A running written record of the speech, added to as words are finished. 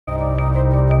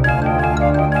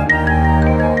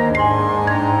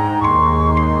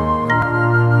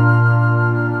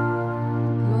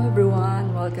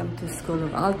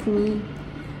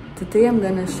Today I'm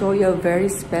going to show you a very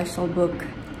special book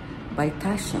by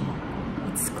Taschen.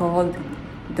 It's called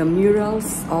The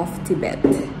Murals of Tibet.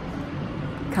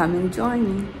 Come and join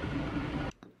me.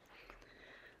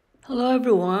 Hello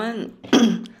everyone,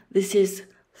 this is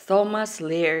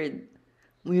Laird,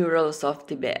 Murals of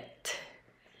Tibet.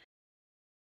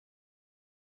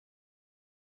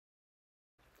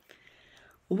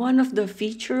 One of the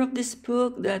features of this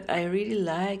book that I really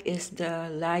like is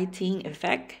the lighting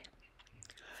effect.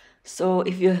 So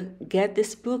if you get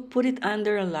this book, put it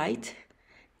under a light.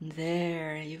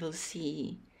 There you will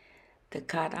see the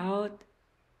cutout.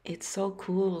 It's so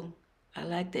cool. I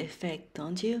like the effect,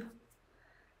 don't you?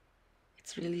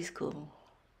 It's really cool.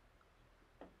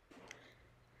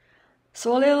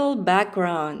 So a little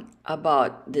background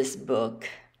about this book.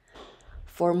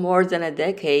 For more than a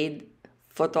decade,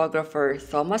 photographer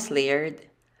Laird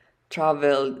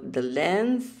traveled the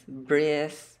length,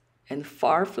 breadth, and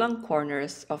far-flung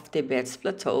corners of Tibet's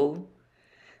plateau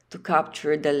to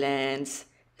capture the land's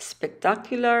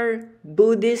spectacular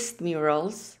Buddhist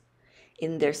murals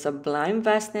in their sublime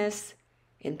vastness,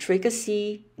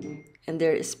 intricacy, and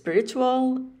their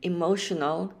spiritual,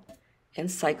 emotional,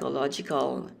 and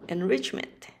psychological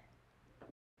enrichment.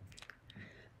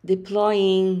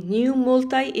 Deploying new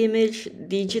multi-image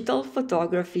digital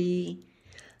photography,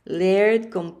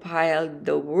 Laird compiled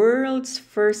the world's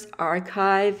first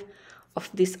archive of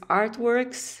these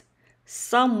artworks,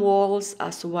 some walls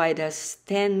as wide as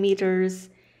 10 meters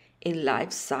in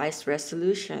life-size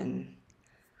resolution.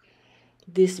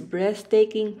 This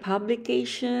breathtaking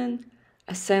publication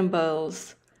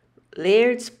assembles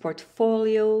Laird's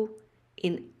portfolio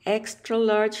in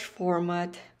extra-large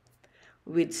format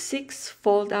with 6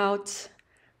 fold-outs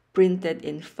printed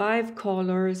in 5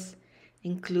 colors,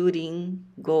 including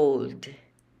gold.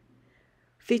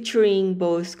 Featuring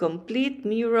both complete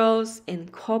murals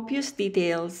and copious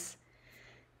details,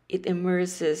 it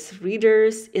immerses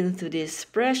readers into these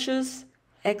precious,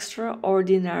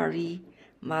 extraordinary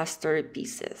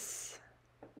masterpieces.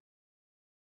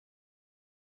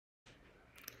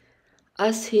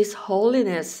 As His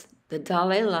Holiness the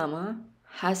Dalai Lama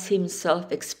has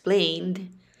himself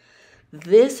explained,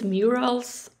 these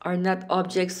murals are not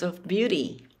objects of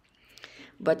beauty,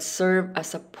 but serve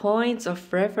as a point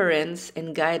of reference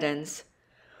and guidance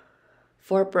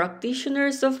for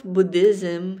practitioners of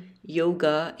Buddhism,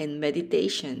 yoga, and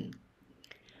meditation,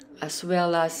 as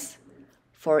well as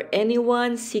for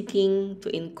anyone seeking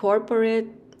to incorporate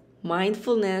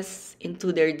mindfulness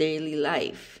into their daily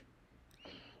life.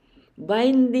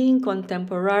 Binding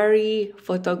contemporary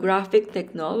photographic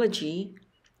technology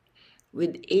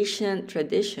with ancient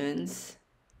traditions,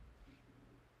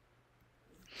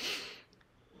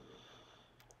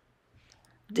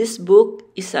 this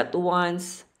book is at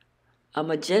once a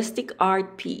majestic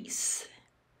art piece,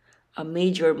 a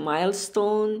major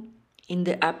milestone in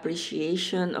the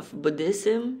appreciation of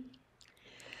Buddhism,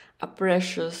 a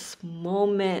precious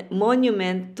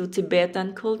monument to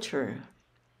Tibetan culture,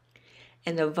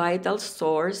 and a vital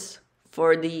source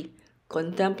for the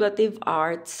contemplative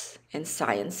arts and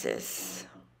sciences.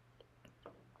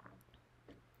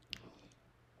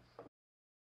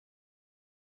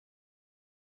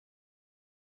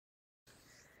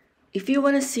 If you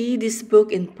want to see this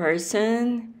book in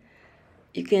person,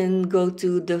 you can go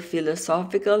to the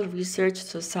Philosophical Research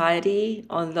Society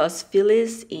on Los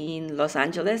Feliz in Los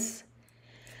Angeles.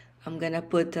 I'm gonna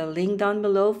put a link down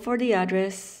below for the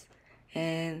address,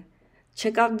 and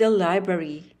check out the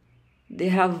library. They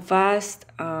have vast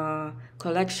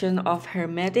collection of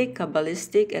Hermetic,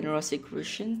 Kabbalistic, and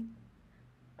Rosicrucian.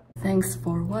 Thanks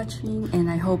for watching, and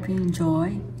I hope you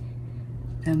enjoy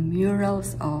the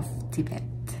Murals of Tibet.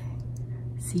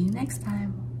 See you next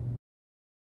time.